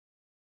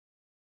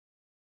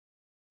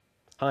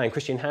Hi, I'm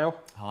Christian Hough.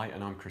 Hi,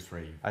 and I'm Chris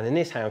Reeve. And in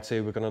this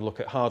how-to, we're going to look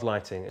at hard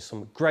lighting. It's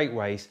some great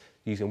ways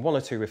using one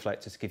or two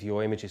reflectors to give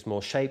your images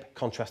more shape,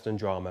 contrast and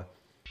drama.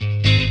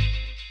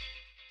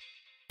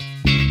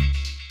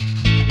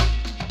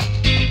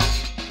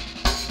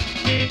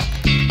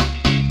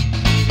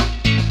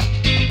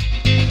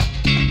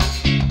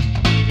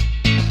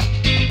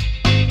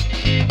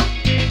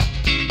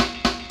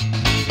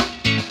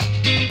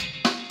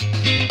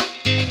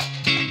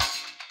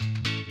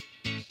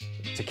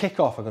 To kick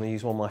off, I'm going to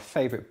use one of my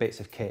favourite bits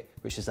of kit,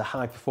 which is a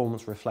high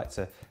performance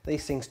reflector.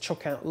 These things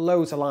chuck out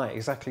loads of light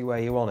exactly where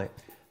you want it.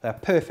 They're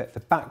perfect for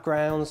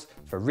backgrounds,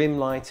 for rim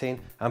lighting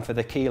and for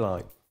the key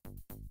light.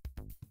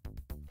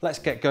 Let's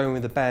get going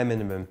with the bare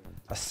minimum.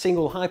 A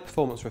single high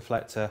performance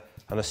reflector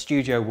and a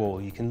studio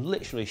wall. You can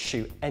literally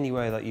shoot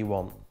anywhere that you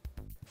want.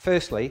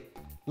 Firstly,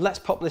 let's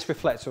pop this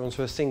reflector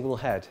onto a single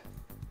head.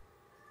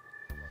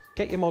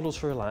 Get your models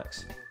to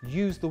relax,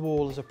 use the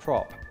wall as a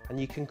prop, and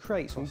you can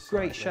create some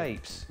great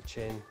shapes.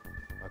 Chin,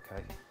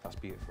 okay, that's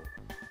beautiful.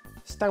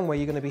 Stand where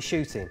you're going to be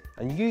shooting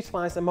and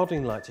utilise the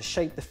modelling light to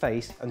shape the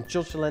face and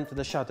judge the length of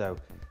the shadow.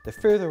 The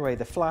further away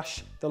the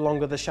flash, the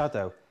longer the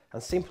shadow,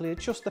 and simply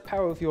adjust the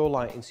power of your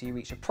light until you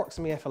reach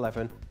approximately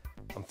f11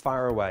 and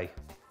fire away.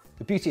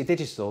 The beauty of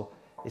digital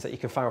is that you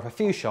can fire off a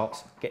few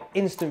shots, get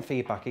instant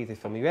feedback either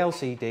from your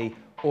LCD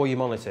or your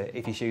monitor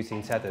if you're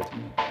shooting tethered.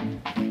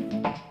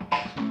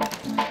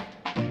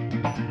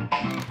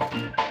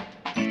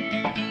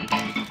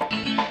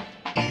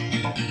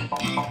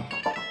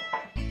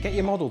 Get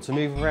your model to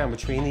move around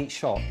between each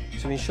shot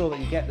to ensure that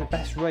you get the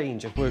best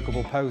range of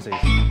workable poses.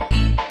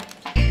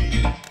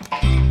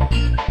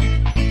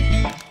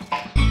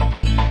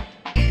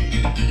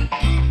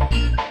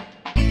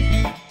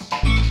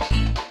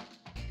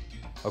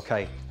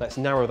 Okay, let's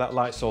narrow that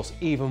light source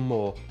even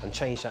more and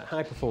change that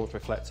high performance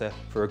reflector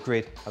for a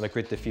grid and a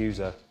grid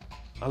diffuser.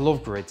 I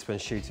love grids when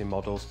shooting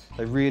models,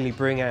 they really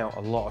bring out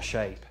a lot of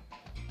shape.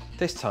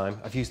 This time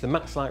I've used the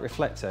max light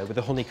reflector with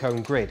a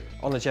honeycomb grid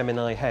on a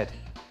Gemini head.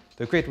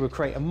 The grid will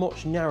create a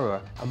much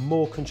narrower and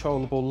more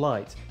controllable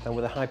light than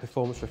with a high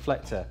performance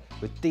reflector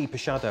with deeper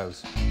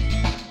shadows.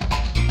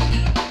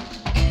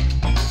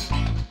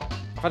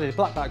 I've added a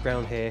black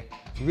background here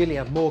to really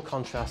add more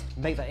contrast,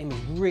 make that image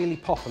really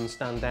pop and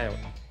stand out.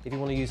 If you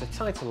want to use a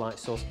tighter light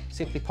source,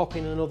 simply pop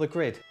in another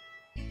grid.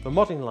 The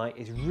modelling light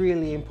is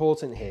really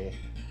important here,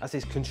 as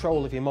is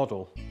control of your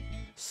model.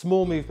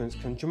 Small movements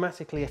can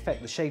dramatically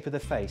affect the shape of the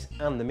face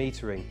and the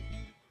metering.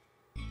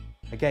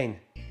 Again,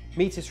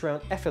 meter to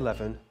around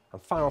f11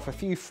 and fire off a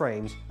few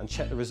frames and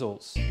check the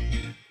results.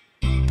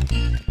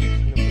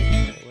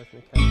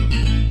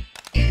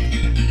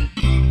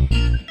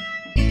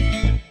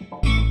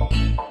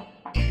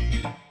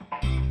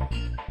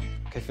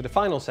 Okay, for the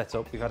final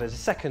setup, we've added a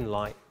second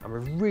light and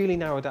we've really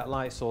narrowed that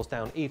light source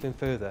down even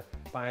further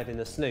by adding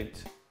a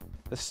snoot.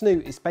 The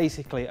snoot is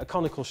basically a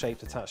conical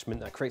shaped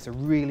attachment that creates a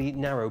really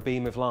narrow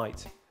beam of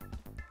light.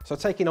 So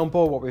taking on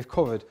board what we've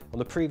covered on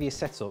the previous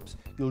setups,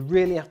 you'll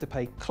really have to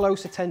pay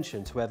close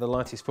attention to where the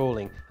light is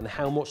falling and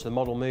how much the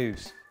model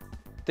moves.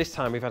 This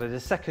time we've added a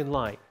second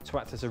light to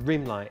act as a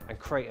rim light and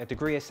create a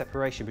degree of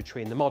separation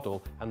between the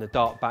model and the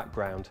dark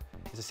background.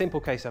 It's a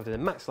simple case of adding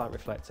a max light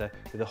reflector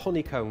with a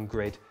honeycomb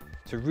grid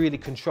to really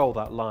control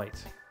that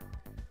light.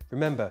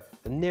 Remember,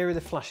 the nearer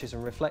the flashes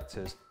and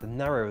reflectors, the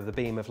narrower the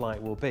beam of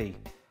light will be.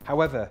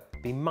 However,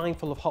 be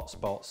mindful of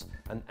hotspots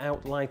and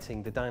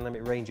outlighting the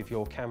dynamic range of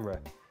your camera.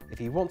 If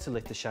you want to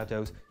lift the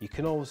shadows, you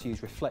can always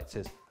use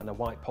reflectors and a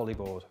white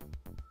polyboard.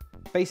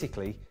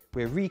 Basically,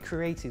 we're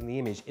recreating the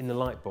image in the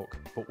Lightbook,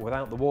 but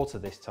without the water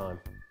this time.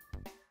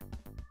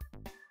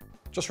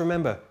 Just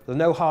remember, there are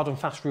no hard and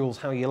fast rules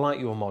how you light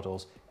your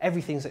models.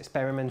 Everything's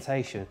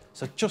experimentation,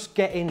 so just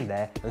get in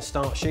there and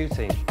start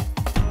shooting.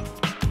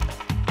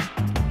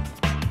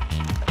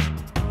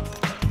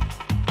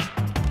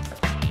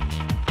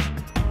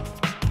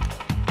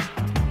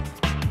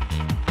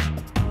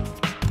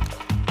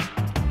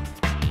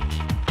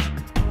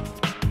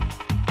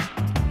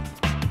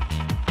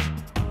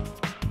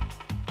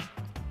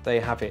 There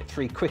you have it,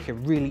 3 quick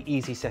and really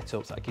easy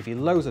setups that give you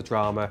loads of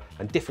drama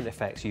and different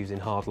effects using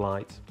hard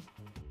light.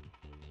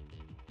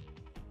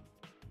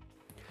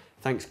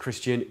 Thanks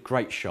Christian,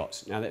 great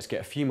shots. Now let's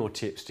get a few more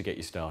tips to get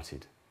you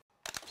started.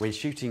 When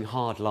shooting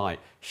hard light,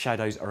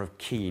 shadows are of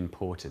key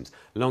importance.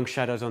 Long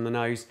shadows on the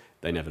nose,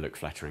 they never look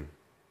flattering.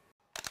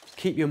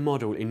 Keep your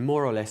model in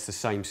more or less the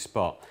same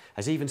spot,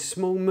 as even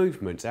small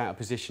movements out of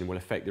position will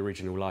affect the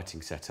original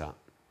lighting setup.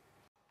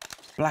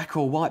 Black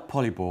or white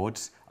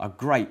polyboards are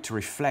great to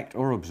reflect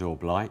or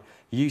absorb light.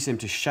 Use them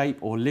to shape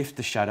or lift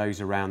the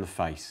shadows around the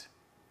face.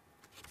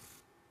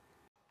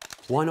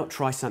 Why not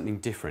try something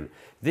different?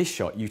 This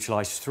shot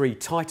utilised 3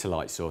 tighter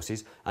light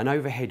sources, an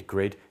overhead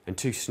grid and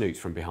 2 snoots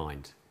from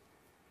behind.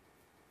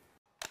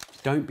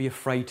 Don't be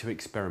afraid to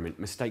experiment,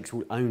 mistakes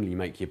will only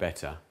make you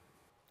better.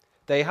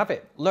 There you have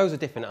it, loads of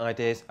different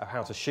ideas of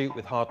how to shoot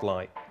with hard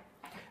light.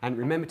 And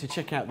remember to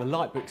check out the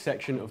Lightbook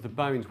section of the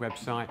Bones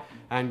website,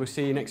 and we'll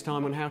see you next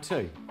time on How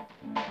To.